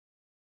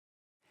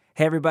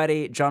Hey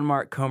everybody, John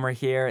Mark Comer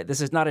here.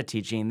 This is not a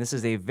teaching, this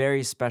is a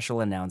very special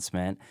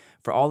announcement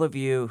for all of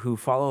you who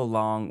follow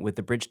along with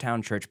the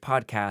Bridgetown Church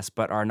podcast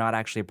but are not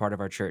actually a part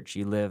of our church.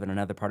 You live in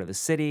another part of the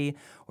city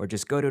or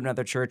just go to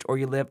another church or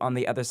you live on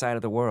the other side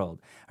of the world.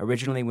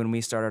 Originally, when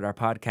we started our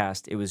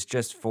podcast, it was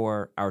just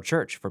for our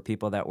church, for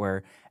people that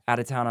were out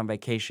of town on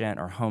vacation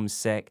or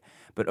homesick.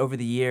 But over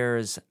the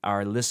years,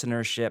 our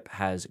listenership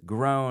has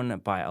grown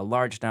by a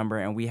large number,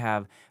 and we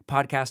have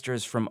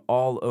podcasters from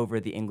all over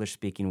the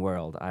English-speaking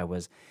world. I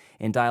was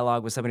in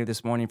dialogue with somebody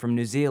this morning from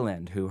New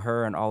Zealand who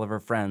her and all of her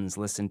friends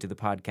listen to the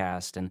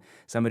podcast, and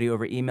somebody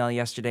over email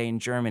yesterday in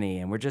Germany.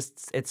 And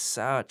it's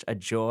such a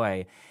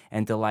joy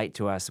and delight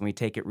to us, and we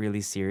take it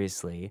really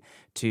seriously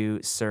to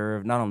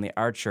serve not only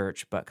our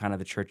church, but kind of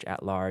the church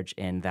at large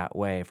in that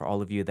way. For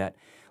all of you that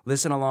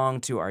listen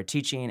along to our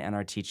teaching and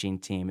our teaching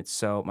team. It's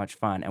so much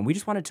fun. And we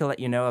just wanted to let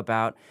you know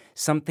about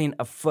something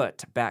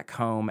afoot back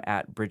home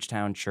at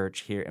Bridgetown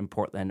Church here in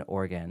Portland,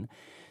 Oregon.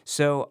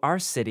 So our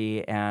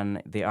city,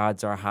 and the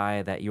odds are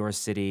high that your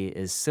city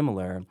is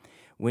similar,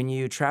 when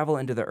you travel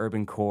into the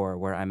urban core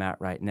where I'm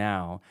at right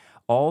now,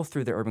 all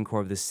through the urban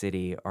core of the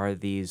city are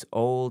these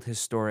old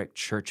historic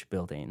church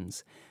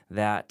buildings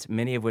that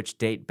many of which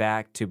date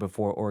back to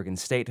before Oregon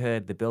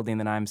statehood. The building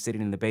that I'm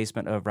sitting in the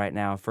basement of right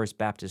now, First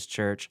Baptist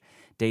Church,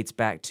 dates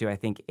back to, I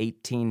think,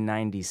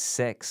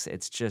 1896.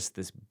 It's just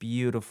this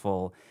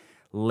beautiful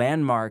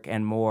landmark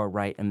and more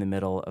right in the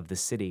middle of the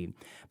city.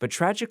 But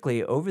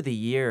tragically, over the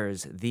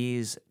years,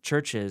 these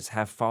churches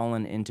have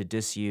fallen into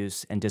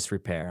disuse and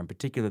disrepair, in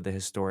particular the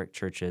historic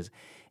churches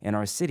in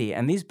our city.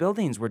 And these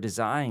buildings were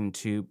designed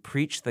to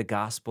preach the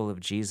gospel of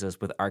Jesus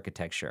with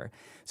architecture.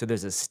 So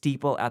there's a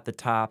steeple at the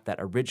top that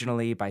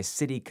originally, by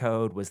city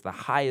code, was the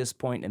highest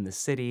point in the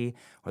city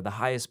or the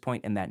highest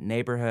point in that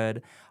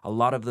neighborhood. A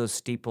lot of those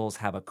steeples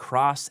have a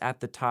cross at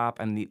the top,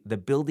 and the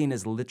building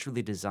is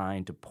literally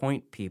designed to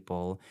point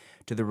people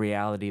to the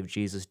reality of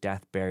Jesus'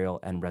 death, burial,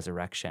 and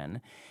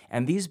resurrection.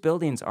 And these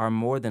buildings are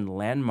more than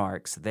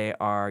landmarks. They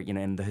are,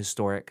 in the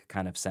historic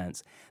kind of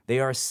sense, they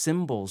are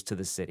symbols to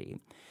the city.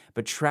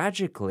 But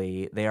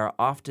tragically, they are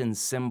often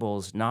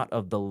symbols not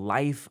of the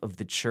life of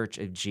the Church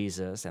of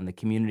Jesus and the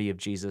community of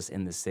Jesus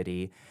in the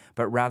city,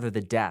 but rather the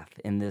death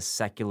in this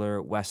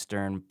secular,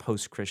 Western,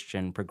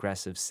 post-Christian,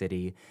 progressive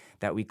city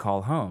that we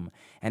call home.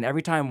 And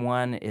every time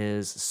one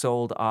is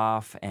sold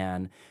off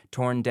and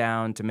torn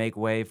down to make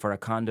way for a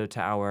condo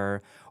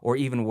tower, or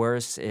even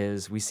worse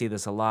is, we see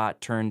this a lot,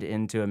 turned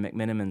into a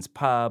McMiniman's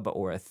pub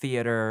or a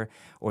theater,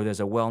 or there's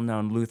a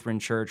well-known Lutheran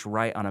church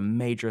right on a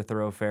major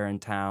thoroughfare in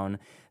town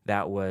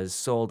that was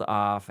sold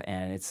off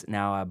and it's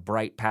now a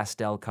bright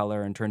pastel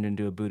color and turned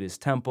into a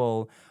Buddhist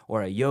temple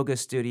or a yoga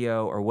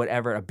studio or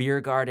whatever, a beer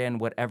garden,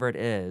 whatever it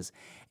is.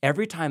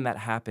 Every time that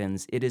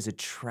happens, it is a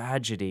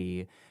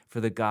tragedy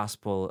for the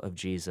gospel of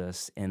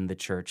Jesus in the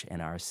church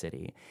in our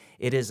city.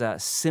 It is a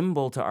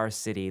symbol to our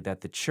city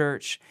that the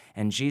church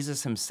and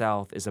Jesus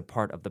himself is a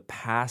part of the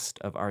past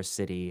of our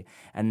city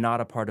and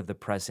not a part of the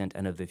present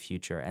and of the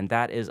future. And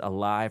that is a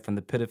lie from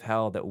the pit of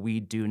hell that we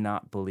do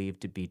not believe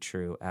to be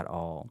true at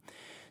all.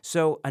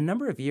 So a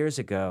number of years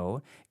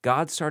ago,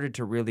 God started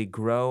to really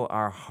grow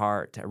our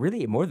heart,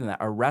 really more than that,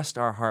 arrest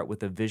our heart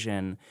with a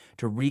vision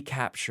to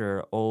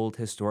recapture old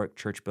historic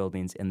church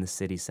buildings in the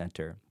city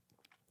center.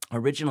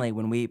 Originally,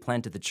 when we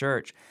planted the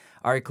church,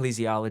 our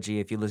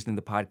ecclesiology, if you listen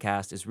to the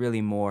podcast, is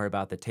really more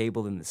about the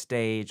table than the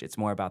stage. It's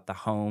more about the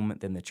home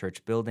than the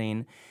church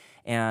building.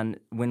 And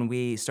when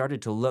we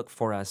started to look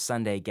for a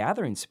Sunday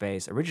gathering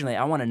space, originally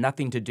I wanted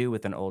nothing to do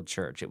with an old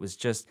church. It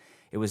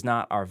was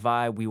not our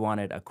vibe. We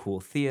wanted a cool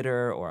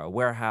theater or a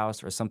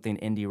warehouse or something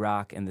indie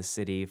rock in the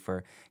city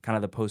for kind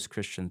of the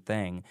post-Christian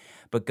thing.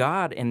 But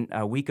God, in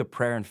a week of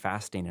prayer and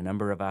fasting, a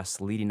number of us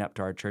leading up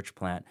to our church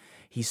plant,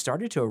 he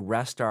started to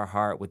arrest our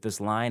heart with this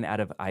line out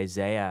of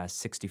Isaiah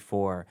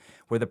 64,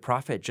 where the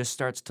prophet just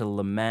starts to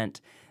lament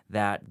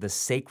that the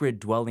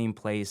sacred dwelling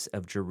place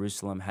of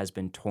Jerusalem has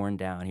been torn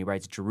down. He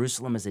writes,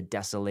 "Jerusalem is a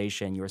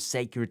desolation. Your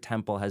sacred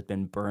temple has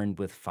been burned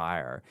with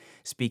fire,"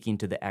 speaking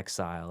to the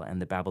exile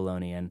and the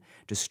Babylonian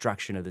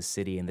destruction of the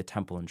city and the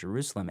temple in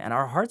Jerusalem. And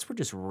our hearts were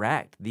just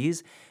wrecked.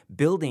 These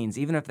buildings,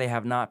 even if they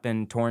have not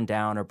been torn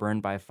down or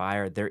burned by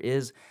fire, there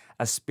is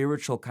a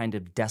spiritual kind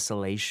of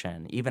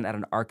desolation, even at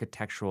an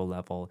architectural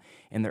level,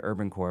 in the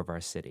urban core of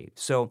our city.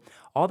 So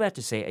all that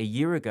to say, a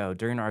year ago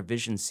during our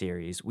Vision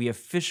series, we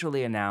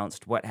officially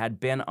announced what had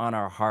been on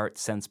our heart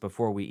since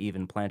before we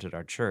even planted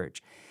our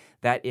church.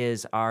 That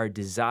is our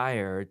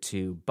desire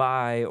to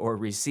buy or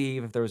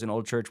receive, if there was an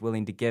old church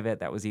willing to give it,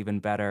 that was even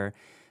better,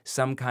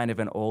 some kind of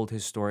an old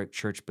historic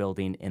church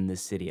building in the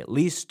city, at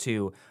least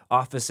to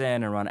office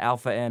in and run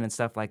Alpha in and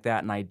stuff like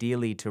that, and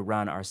ideally to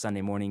run our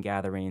Sunday morning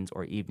gatherings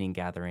or evening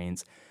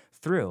gatherings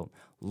through.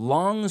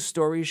 Long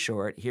story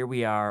short, here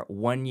we are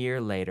 1 year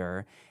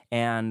later,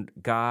 And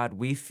God,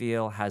 we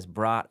feel, has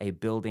brought a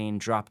building,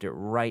 dropped it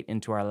right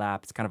into our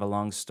lap. It's kind of a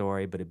long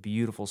story, but a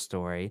beautiful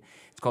story.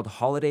 It's called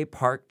Holiday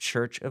Park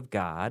Church of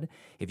God.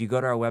 If you go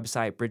to our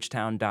website,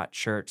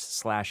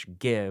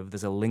 bridgetown.church/give,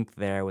 there's a link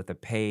there with a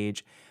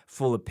page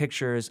full of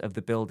pictures of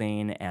the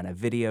building and a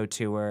video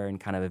tour and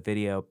kind of a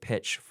video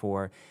pitch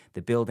for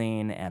the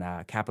building and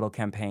a capital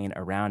campaign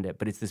around it.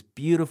 But it's this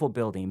beautiful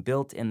building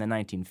built in the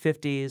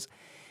 1950s.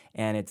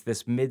 And it's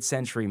this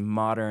mid-century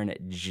modern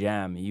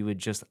gem. You would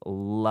just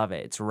love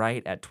it. It's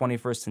right at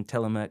 21st and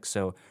Tillamook,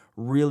 so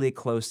really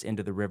close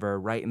into the river,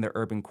 right in the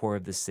urban core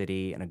of the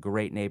city, in a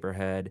great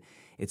neighborhood.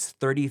 It's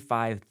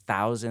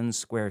 35,000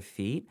 square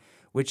feet,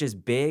 which is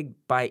big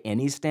by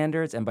any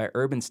standards, and by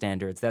urban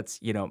standards, that's,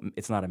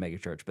 it's not a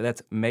megachurch, but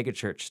that's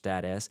megachurch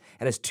status.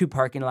 It has 2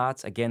 parking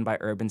lots. Again, by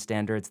urban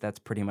standards, that's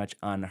pretty much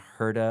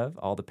unheard of.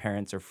 All the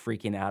parents are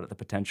freaking out at the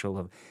potential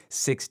of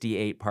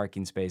 68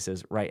 parking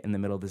spaces right in the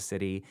middle of the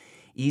city.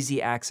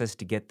 Easy access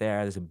to get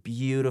there. There's a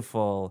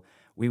beautiful,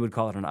 we would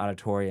call it an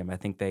auditorium. I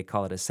think they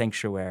call it a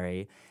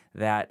sanctuary,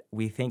 that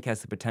we think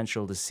has the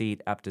potential to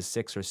seat up to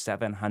 600 or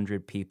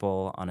 700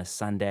 people on a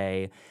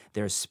Sunday.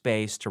 There's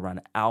space to run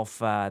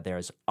Alpha.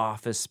 There's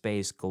office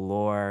space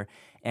galore.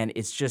 And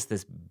it's just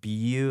this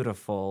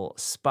beautiful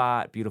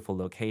spot, beautiful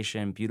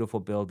location, beautiful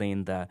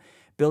building. The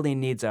building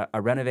needs a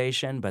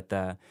renovation, but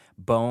the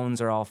bones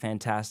are all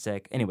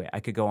fantastic. Anyway, I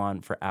could go on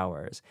for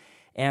hours.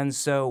 And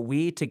so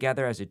we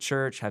together as a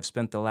church have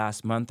spent the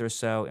last month or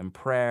so in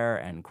prayer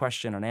and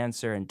question and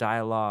answer and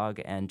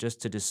dialogue and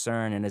just to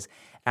discern. And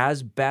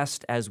as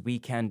best as we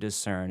can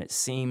discern, it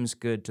seems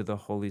good to the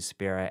Holy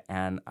Spirit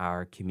and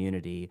our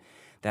community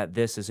that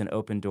this is an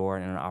open door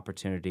and an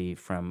opportunity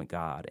from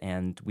God.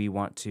 And we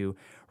want to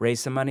raise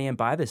some money and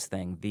buy this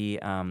thing. The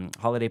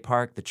Holiday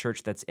Park, the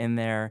church that's in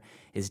there,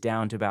 is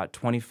down to about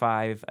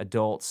 25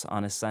 adults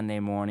on a Sunday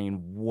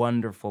morning.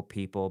 Wonderful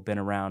people, been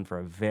around for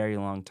a very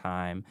long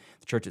time.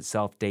 The church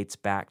itself dates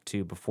back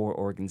to before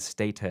Oregon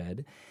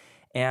statehood.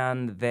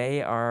 And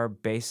they are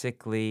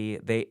basically,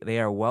 they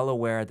are well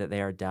aware that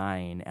they are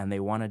dying, and they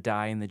want to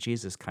die in the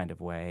Jesus kind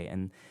of way,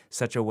 in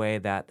such a way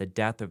that the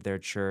death of their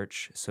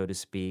church, so to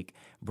speak,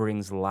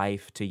 brings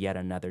life to yet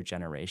another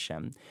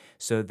generation.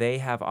 So they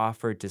have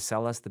offered to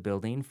sell us the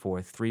building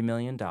for $3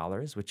 million,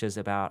 which is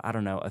about,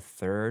 a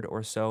third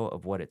or so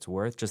of what it's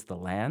worth, just the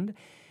land.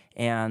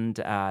 And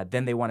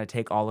then they want to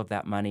take all of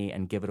that money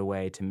and give it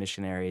away to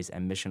missionaries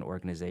and mission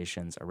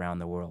organizations around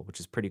the world, which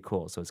is pretty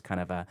cool. So it's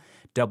kind of a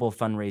double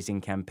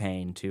fundraising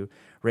campaign to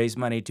raise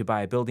money to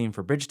buy a building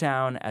for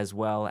Bridgetown, as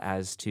well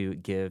as to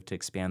give to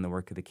expand the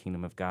work of the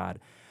kingdom of God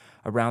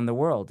around the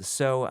world.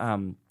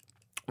 So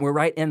we're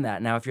right in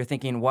that. Now, if you're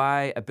thinking,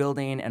 why a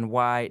building and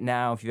why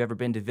now? If you've ever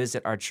been to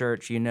visit our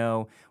church,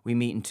 we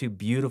meet in 2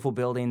 beautiful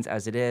buildings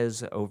as it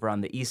is, over on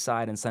the east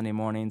side on Sunday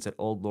mornings at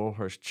Old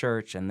Laurelhurst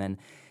Church, and then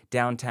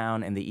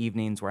downtown in the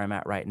evenings where I'm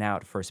at right now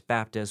at First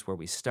Baptist, where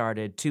we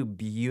started. 2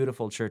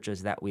 beautiful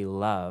churches that we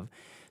love.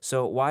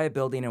 So why a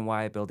building and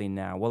why a building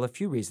now? Well, a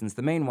few reasons.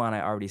 The main one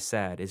I already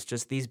said is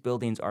just these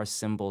buildings are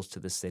symbols to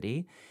the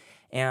city.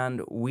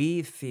 And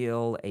we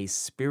feel a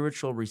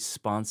spiritual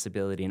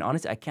responsibility. And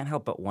honestly, I can't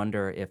help but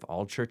wonder if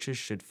all churches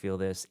should feel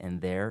this in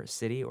their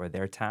city or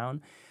their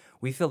town.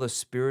 We feel the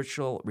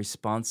spiritual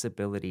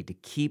responsibility to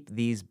keep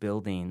these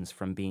buildings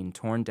from being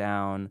torn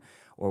down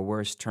or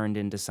worse, turned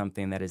into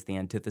something that is the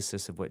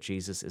antithesis of what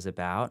Jesus is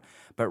about,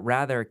 but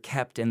rather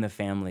kept in the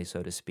family,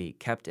 so to speak,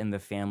 kept in the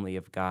family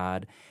of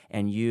God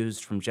and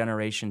used from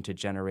generation to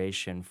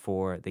generation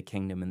for the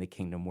kingdom and the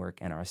kingdom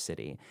work in our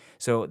city.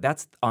 So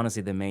that's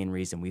honestly the main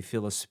reason. We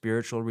feel a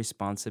spiritual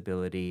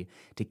responsibility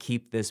to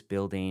keep this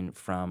building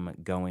from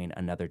going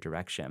another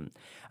direction.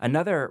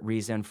 Another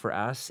reason for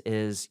us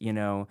is,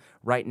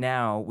 right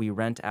now we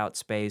rent out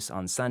space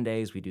on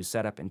Sundays. We do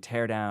setup and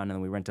tear down,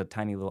 and we rent a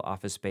tiny little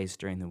office space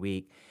during the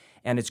week.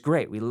 And it's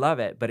great. We love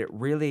it, but it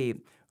really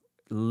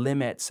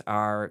limits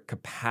our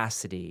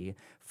capacity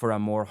for a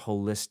more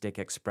holistic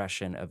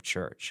expression of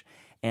church.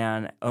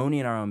 And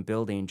owning our own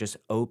building just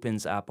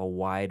opens up a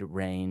wide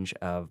range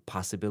of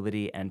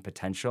possibility and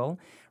potential.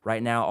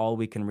 Right now, all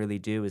we can really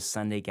do is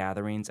Sunday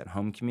gatherings at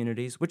home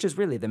communities, which is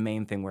really the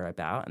main thing we're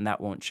about, and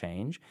that won't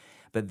change.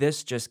 But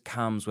this just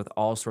comes with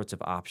all sorts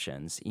of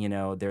options.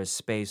 There's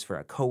space for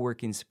a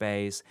co-working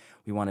space.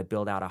 We want to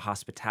build out a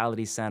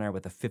hospitality center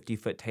with a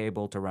 50-foot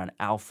table to run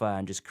Alpha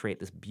and just create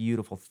this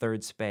beautiful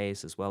third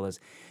space, as well as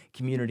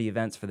community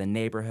events for the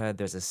neighborhood.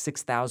 There's a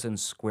 6,000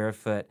 square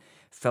foot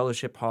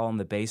fellowship hall in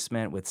the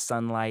basement with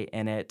sunlight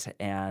in it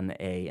and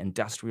a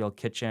industrial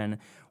kitchen.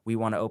 We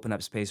want to open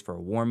up space for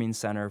a warming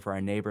center for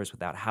our neighbors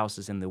without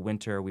houses in the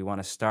winter. We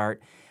want to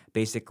start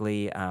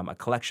basically a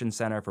collection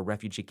center for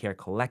Refugee Care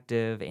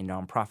Collective, a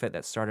nonprofit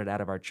that started out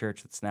of our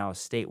church that's now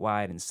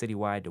statewide and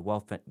citywide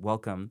to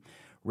welcome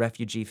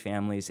refugee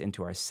families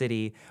into our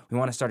city. We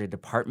want to start a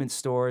department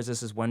stores.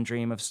 This is one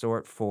dream of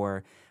sort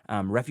for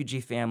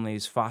refugee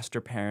families,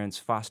 foster parents,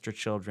 foster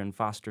children,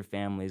 foster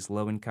families,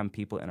 low-income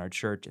people in our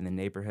church, in the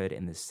neighborhood,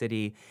 in the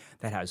city,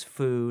 that has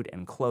food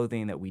and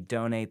clothing that we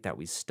donate, that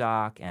we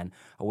stock, and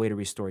a way to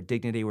restore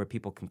dignity where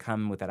people can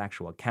come with that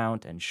actual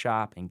account and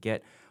shop and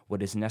get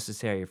what is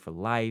necessary for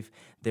life.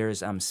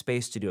 There's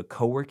space to do a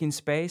co-working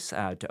space,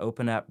 to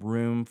open up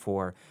room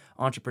for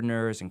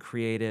entrepreneurs and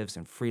creatives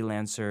and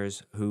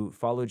freelancers who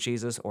follow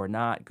Jesus or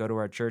not, go to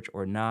our church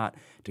or not,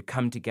 to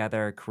come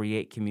together,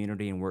 create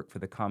community, and work for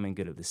the common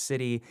good of the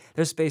city.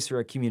 There's space for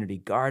a community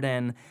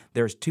garden.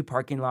 There's 2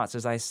 parking lots,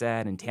 as I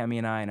said, and Tammy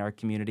and I in our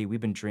community, we've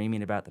been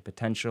dreaming about the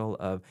potential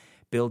of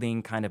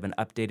building kind of an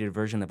updated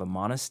version of a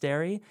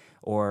monastery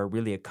or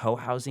really a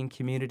co-housing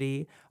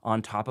community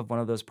on top of one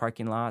of those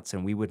parking lots,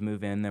 and we would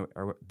move in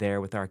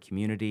there with our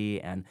community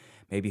and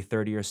maybe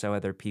 30 or so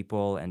other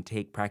people and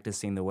take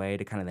Practicing the Way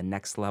to kind of the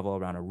next level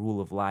around a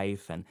rule of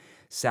life and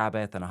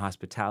Sabbath and a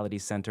hospitality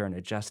center and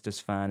a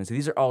justice fund. And so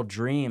these are all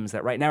dreams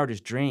that right now are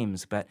just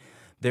dreams, but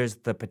there's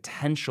the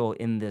potential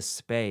in this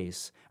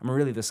space. I mean,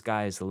 really, the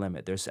sky is the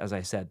limit. There's, as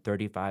I said,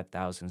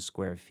 35,000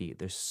 square feet.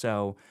 There's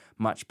so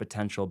much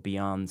potential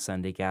beyond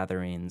Sunday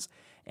gatherings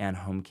and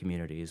home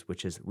communities,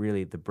 which is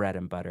really the bread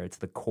and butter. It's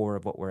the core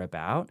of what we're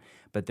about,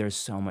 but there's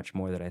so much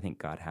more that I think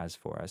God has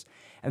for us.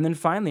 And then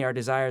finally, our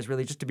desire is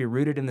really just to be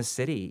rooted in the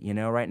city. You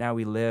know, right now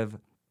we live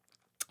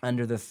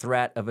under the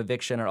threat of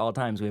eviction at all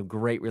times. We have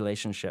great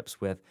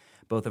relationships with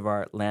both of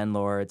our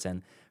landlords,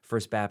 and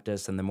First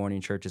Baptist and the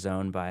Morning Church is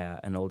owned by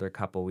an older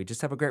couple. We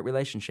just have a great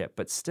relationship,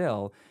 but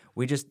still,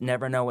 we just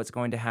never know what's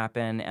going to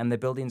happen, and the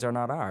buildings are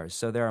not ours.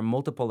 So there are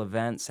multiple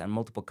events and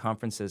multiple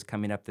conferences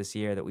coming up this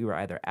year that we were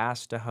either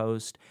asked to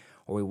host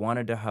or we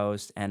wanted to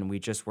host, and we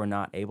just were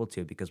not able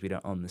to because we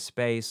don't own the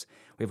space.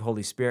 We have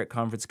Holy Spirit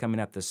Conference coming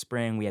up this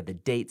spring. We had the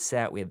date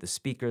set. We had the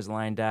speakers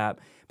lined up,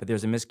 but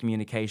there's a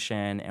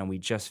miscommunication, and we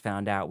just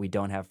found out we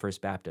don't have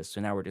First Baptist.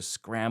 So now we're just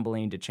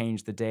scrambling to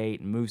change the date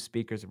and move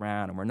speakers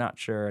around, and we're not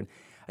sure. And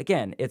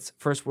again, it's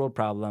first world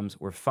problems.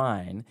 We're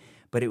fine,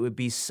 but it would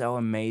be so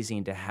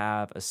amazing to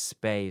have a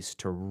space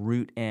to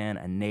root in,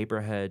 a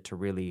neighborhood to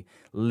really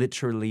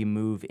literally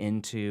move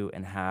into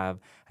and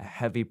have a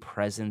heavy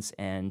presence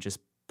in,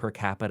 just per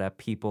capita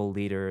people,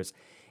 leaders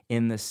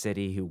in the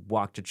city who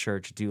walk to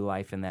church, do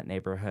life in that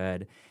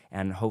neighborhood,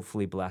 and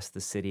hopefully bless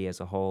the city as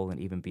a whole, and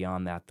even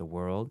beyond that, the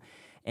world.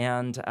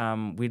 And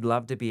we'd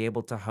love to be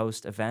able to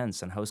host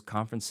events and host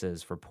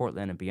conferences for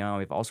Portland and beyond.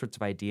 We have all sorts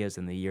of ideas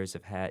in the years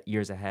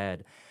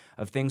ahead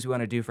of things we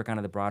want to do for kind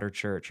of the broader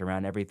church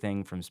around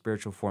everything from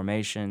spiritual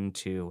formation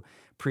to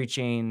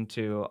preaching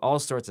to all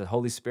sorts of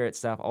Holy Spirit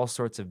stuff, all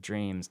sorts of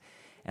dreams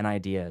and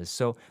ideas.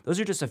 So those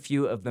are just a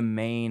few of the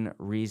main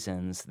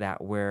reasons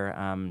that we're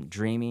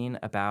dreaming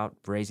about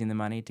raising the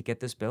money to get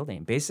this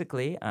building.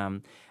 Basically,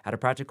 at a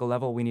practical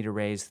level, we need to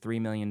raise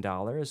 $3 million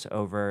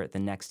over the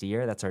next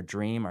year. That's our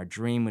dream. Our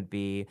dream would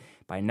be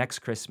by next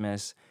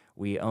Christmas,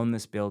 we own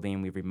this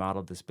building, we've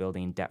remodeled this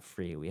building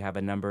debt-free. We have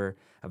a number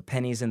of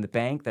pennies in the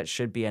bank that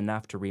should be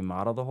enough to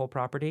remodel the whole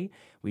property.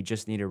 We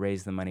just need to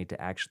raise the money to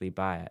actually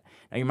buy it.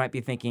 Now, you might be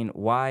thinking,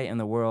 why in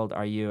the world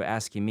are you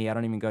asking me? I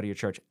don't even go to your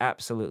church.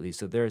 Absolutely.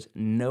 So there's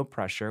no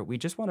pressure. We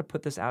just want to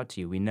put this out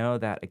to you. We know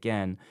that,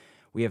 again,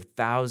 we have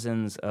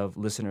thousands of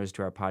listeners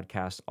to our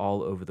podcast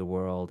all over the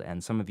world,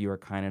 and some of you are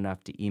kind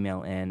enough to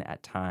email in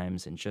at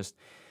times and just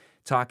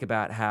talk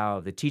about how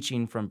the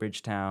teaching from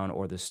Bridgetown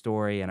or the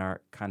story and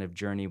our kind of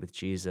journey with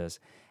Jesus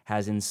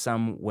has in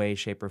some way,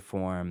 shape, or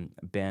form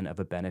been of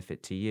a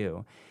benefit to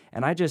you.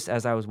 And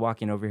as I was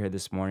walking over here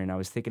this morning, I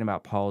was thinking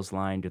about Paul's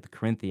line to the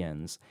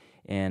Corinthians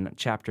in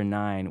chapter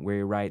 9, where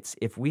he writes,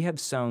 "If we have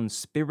sown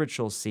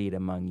spiritual seed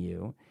among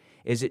you,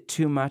 is it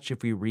too much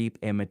if we reap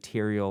a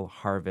material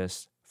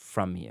harvest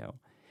from you?"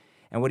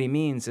 And what he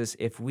means is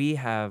if we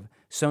have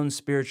sown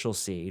spiritual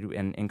seed,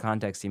 and in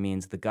context he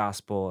means the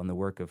gospel and the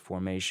work of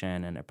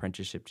formation and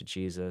apprenticeship to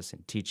Jesus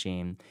and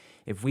teaching,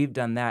 if we've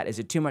done that, is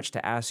it too much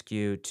to ask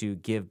you to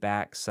give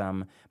back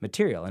some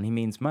material? And he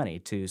means money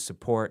to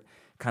support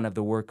kind of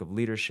the work of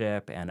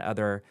leadership and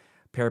other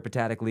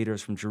peripatetic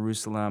leaders from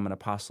Jerusalem and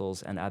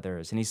apostles and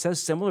others. And he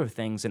says similar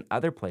things in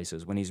other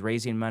places when he's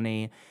raising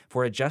money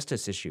for a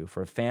justice issue,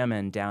 for a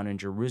famine down in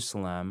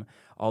Jerusalem,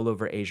 all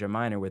over Asia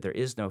Minor, where there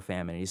is no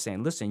famine. And he's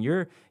saying, listen,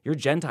 you're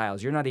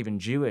Gentiles, you're not even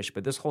Jewish,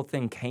 but this whole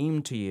thing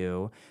came to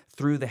you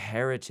through the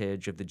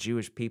heritage of the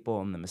Jewish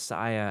people and the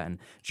Messiah and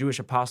Jewish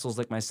apostles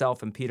like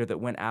myself and Peter that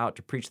went out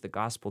to preach the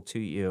gospel to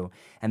you.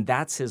 And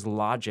that's his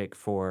logic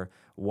for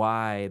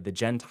why the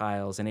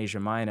Gentiles in Asia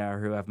Minor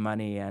who have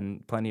money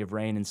and plenty of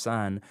rain and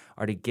sun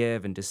are to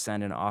give and to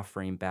send an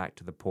offering back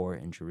to the poor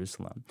in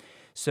Jerusalem.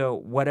 So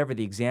whatever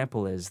the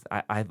example is,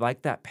 I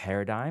like that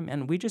paradigm,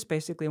 and we just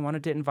basically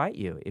wanted to invite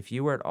you. If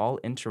you are at all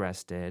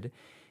interested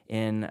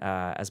in,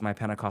 as my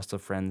Pentecostal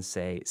friends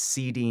say,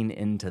 seeding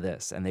into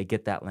this, and they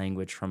get that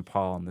language from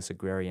Paul in this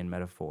agrarian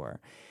metaphor.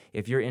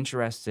 If you're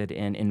interested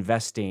in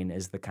investing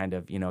is the kind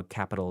of,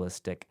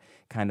 capitalistic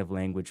kind of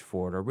language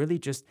for it, or really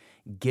just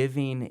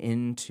giving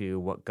into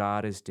what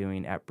God is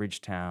doing at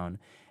Bridgetown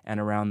and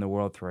around the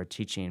world through our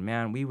teaching,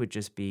 man, we would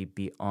just be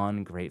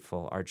beyond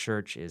grateful. Our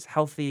church is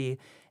healthy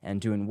and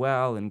doing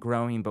well and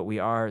growing, but we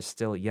are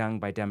still young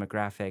by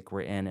demographic.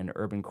 We're in an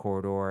urban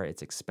corridor.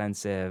 It's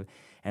expensive.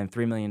 And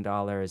 $3 million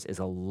is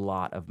a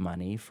lot of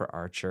money for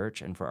our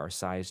church and for our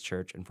size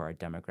church and for our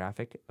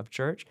demographic of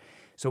church.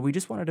 So we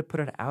just wanted to put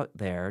it out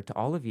there to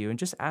all of you and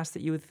just ask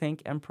that you would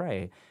think and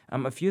pray.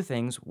 A few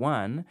things.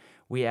 One,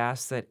 we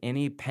ask that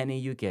any penny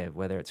you give,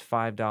 whether it's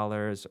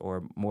 $5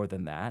 or more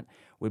than that,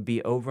 would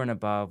be over and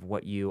above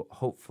what you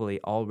hopefully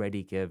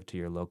already give to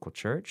your local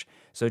church.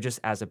 So just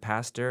as a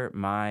pastor,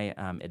 my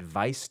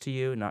advice to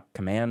you, not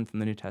command from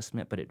the New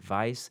Testament, but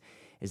advice,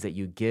 is that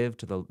you give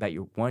to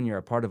you're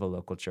a part of a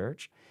local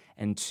church,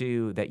 and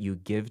two, that you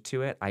give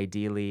to it,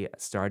 ideally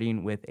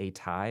starting with a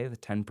tithe,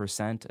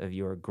 10% of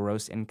your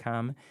gross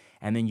income,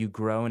 and then you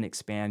grow and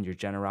expand your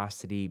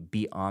generosity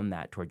beyond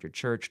that toward your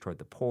church, toward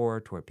the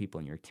poor, toward people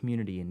in your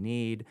community in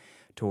need,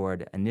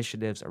 toward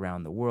initiatives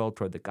around the world,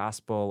 toward the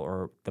gospel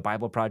or the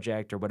Bible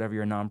Project or whatever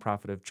your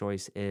nonprofit of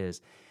choice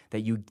is,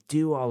 that you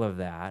do all of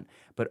that,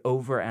 but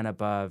over and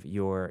above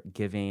your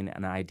giving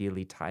and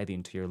ideally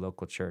tithing to your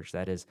local church.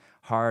 That is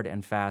hard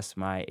and fast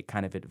my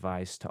kind of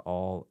advice to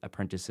all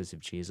apprentices of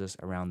Jesus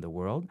around the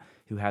world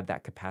who have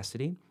that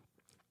capacity.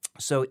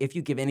 So if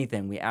you give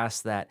anything, we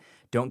ask that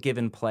don't give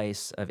in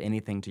place of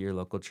anything to your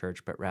local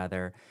church, but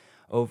rather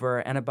over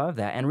and above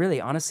that. And really,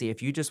 honestly,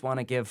 if you just want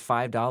to give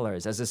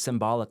 $5 as a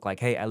symbolic, like,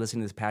 hey, I listen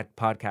to this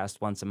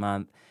podcast once a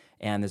month,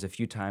 and there's a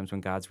few times when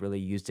God's really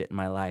used it in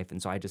my life,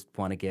 and so I just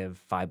want to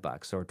give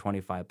 $5 or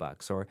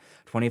 $25 or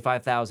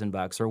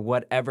 $25,000 or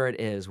whatever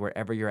it is,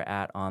 wherever you're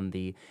at on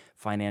the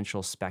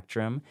financial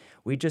spectrum.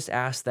 We just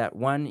ask that,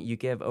 one, you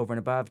give over and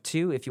above.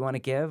 Two, if you want to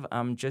give,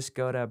 just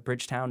go to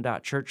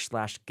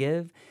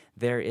bridgetown.church/give.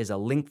 There is a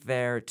link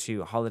there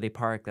to Holiday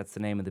Park. That's the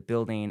name of the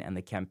building and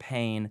the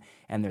campaign.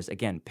 And there's,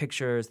 again,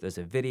 pictures, there's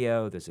a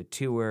video, there's a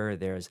tour,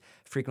 there's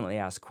frequently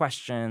asked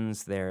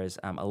questions, there's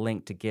a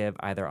link to give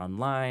either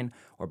online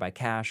or by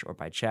cash or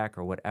by check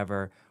or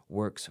whatever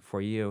works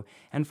for you.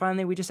 And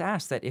finally, we just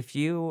ask that if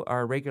you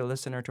are a regular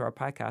listener to our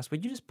podcast,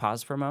 would you just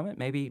pause for a moment,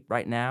 maybe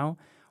right now,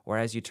 or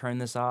as you turn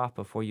this off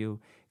before you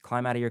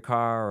climb out of your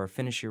car or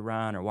finish your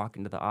run or walk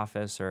into the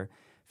office or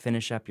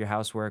finish up your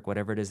housework,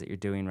 whatever it is that you're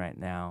doing right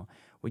now,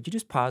 would you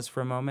just pause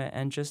for a moment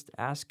and just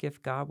ask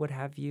if God would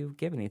have you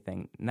give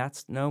anything? And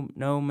that's no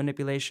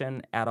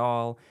manipulation at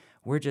all.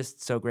 We're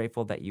just so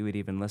grateful that you would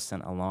even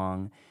listen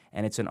along,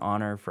 and it's an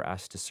honor for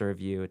us to serve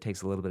you. It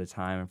takes a little bit of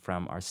time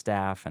from our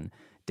staff and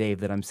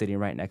Dave that I'm sitting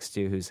right next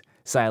to, who's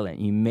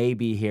silent. You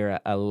maybe hear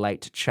a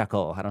light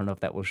chuckle. I don't know if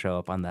that will show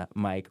up on the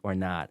mic or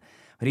not.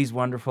 But he's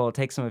wonderful. It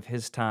takes some of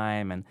his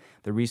time and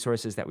the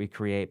resources that we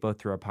create, both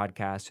through our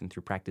podcast and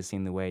through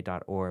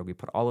practicingtheway.org. We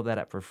put all of that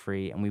up for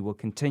free, and we will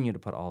continue to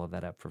put all of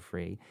that up for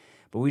free.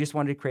 But we just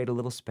wanted to create a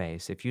little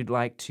space. If you'd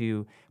like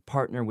to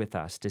partner with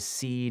us to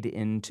seed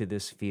into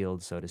this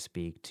field, so to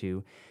speak,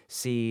 to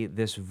see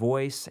this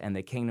voice and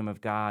the kingdom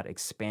of God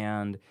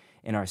expand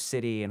in our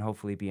city and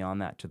hopefully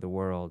beyond that to the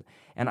world.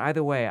 And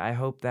either way, I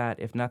hope that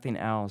if nothing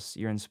else,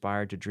 you're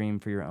inspired to dream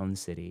for your own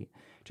city,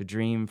 to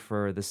dream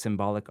for the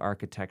symbolic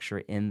architecture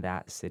in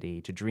that city,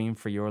 to dream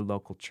for your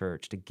local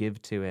church, to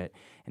give to it,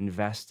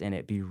 invest in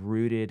it, be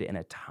rooted in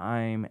a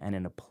time and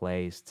in a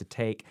place, to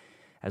take,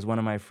 as one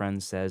of my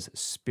friends says,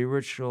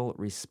 spiritual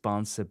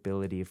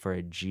responsibility for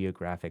a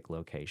geographic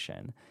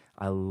location.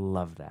 I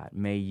love that.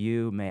 May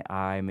you, may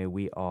I, may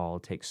we all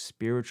take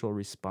spiritual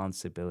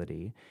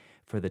responsibility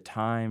for the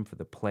time, for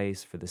the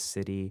place, for the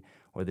city,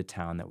 or the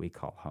town that we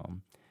call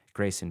home.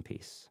 Grace and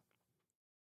peace.